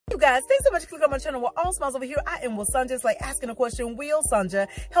guys, thanks so much for clicking on my channel. We're all smiles over here. I am Will Sanja. It's like asking a question. Will Sanja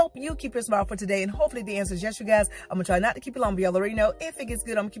help you keep your smile for today? And hopefully the answer is yes, you guys. I'm going to try not to keep it long, but y'all already know if it gets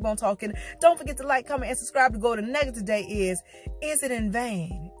good, I'm going to keep on talking. Don't forget to like, comment, and subscribe. The goal to negative today is it in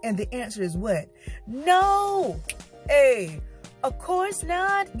vain? And the answer is what? No. Hey, of course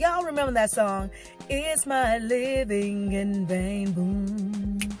not. Y'all remember that song? Is my living in vain?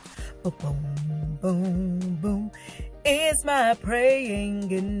 Boom, boom, boom, boom, boom. Is my praying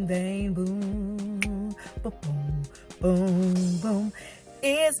in vain? Boom, boom, boom, boom, boom.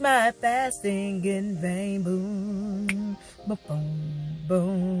 Is my fasting in vain? Boom, boom, boom,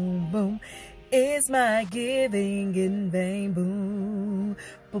 boom, boom. Is my giving in vain? Boom,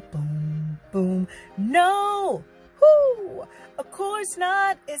 boom, boom, boom. No! Whoo! Of course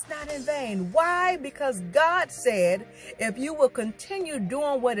not. It's not in vain. Why? Because God said, if you will continue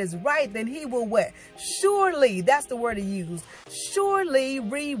doing what is right, then he will what? Surely, that's the word he used, surely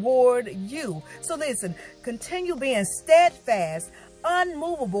reward you. So listen, continue being steadfast,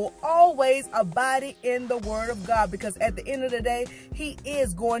 unmovable, always abiding in the word of God, because at the end of the day, he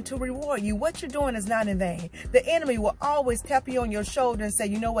is going to reward you. What you're doing is not in vain. The enemy will always tap you on your shoulder and say,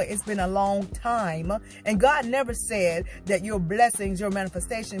 you know what, it's been a long time. And God never said that your blessings, your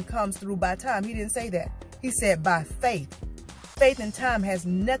manifestation comes through by time. He didn't say that. He said by faith. Faith and time has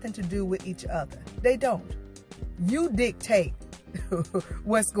nothing to do with each other. They don't. You dictate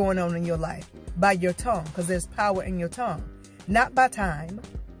what's going on in your life by your tongue, because there's power in your tongue. Not by time.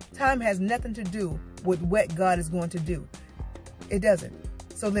 Time has nothing to do with what God is going to do. It doesn't.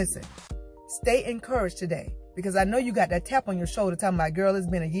 So listen, stay encouraged today, because I know you got that tap on your shoulder talking about, girl, it's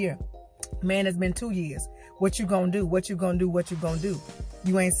been a year. Man, it's been 2 years. What you gonna do? What you gonna do? What you gonna do?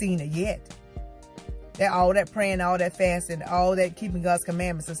 You ain't seen it yet. All that praying, all that fasting, all that keeping God's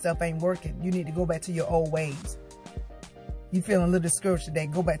commandments and stuff ain't working. You need to go back to your old ways. You feeling a little discouraged today,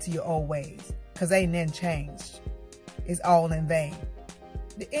 go back to your old ways, because ain't nothing changed. It's all in vain.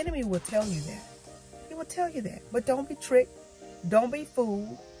 The enemy will tell you that. He will tell you that. But don't be tricked. Don't be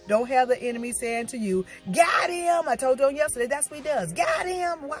fooled. Don't have the enemy saying to you, got him. I told you yesterday, that's what he does. Got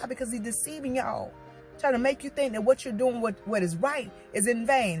him. Why? Because he's deceiving y'all. Trying to make you think that what you're doing, what is right, is in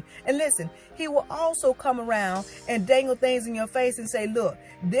vain. And listen, he will also come around and dangle things in your face and say, look,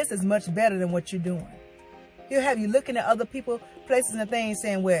 this is much better than what you're doing. He'll have you looking at other people, places and things,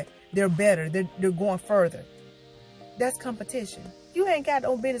 saying, well, they're better. They're going further. That's competition. You ain't got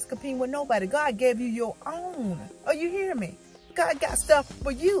no business competing with nobody. God gave you your own. Oh, you hear me? God got stuff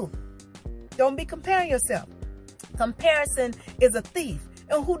for you. Don't be comparing yourself. Comparison is a thief.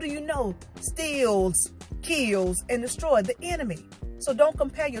 And who do you know steals, kills, and destroys? The enemy. So don't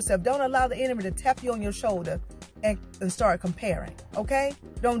compare yourself. Don't allow the enemy to tap you on your shoulder and start comparing. Okay?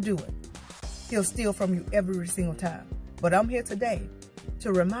 Don't do it. He'll steal from you every single time. But I'm here today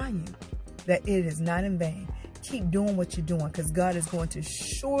to remind you that it is not in vain. Keep doing what you're doing, because God is going to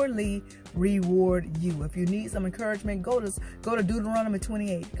surely reward you. If you need some encouragement, go to Deuteronomy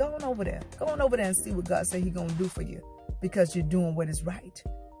 28. Go on over there. Go on over there and see what God said he's going to do for you, because you're doing what is right.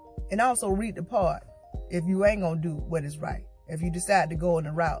 And also read the part if you ain't going to do what is right. If you decide to go in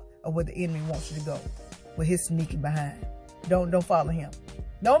the route of what the enemy wants you to go with his sneaky behind. Don't follow him.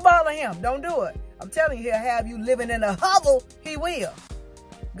 Don't follow him. Don't do it. I'm telling you, he'll have you living in a hovel. He will.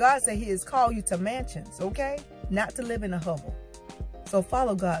 God said he has called you to mansions, okay? Not to live in a hovel. So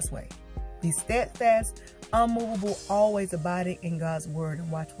follow God's way. Be steadfast, unmovable, always abiding in God's word, and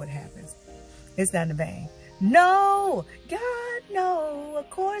watch what happens. It's not in vain. No, God, no, of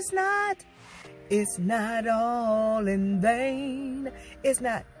course not. It's not all in vain. It's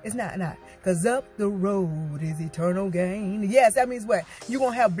not. Because up the road is eternal gain. Yes, that means what? You're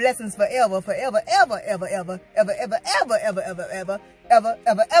going to have blessings forever, forever, ever, ever, ever, ever, ever, ever, ever, ever, ever, ever,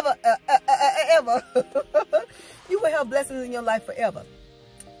 ever, ever, ever. You will have blessings in your life forever.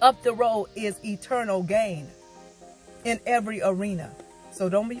 Up the road is eternal gain in every arena. So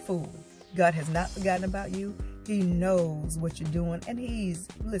don't be fooled. God has not forgotten about you. He knows what you're doing. And he's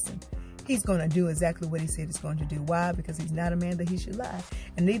going to do exactly what he said he's going to do. Why? Because he's not a man that he should lie.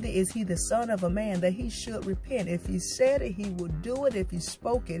 And neither is he the son of a man that he should repent. If he said it, he will do it. If he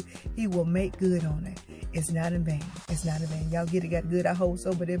spoke it, he will make good on it. It's not in vain. It's not in vain. Y'all get it, got good, I hope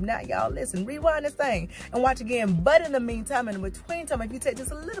so. But if not, y'all listen, rewind this thing and watch again. But in the meantime, in the between time, if you take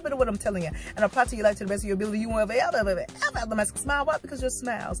just a little bit of what I'm telling you and apply to your life to the best of your ability, you won't ever have the mask smile. Why? Because your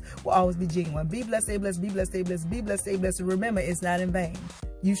smiles will always be genuine. Be blessed, stay blessed, be blessed, stay blessed, be blessed, stay blessed. And remember, it's not in vain.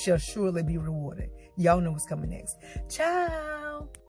 You shall surely be rewarded. Y'all know what's coming next. Ciao.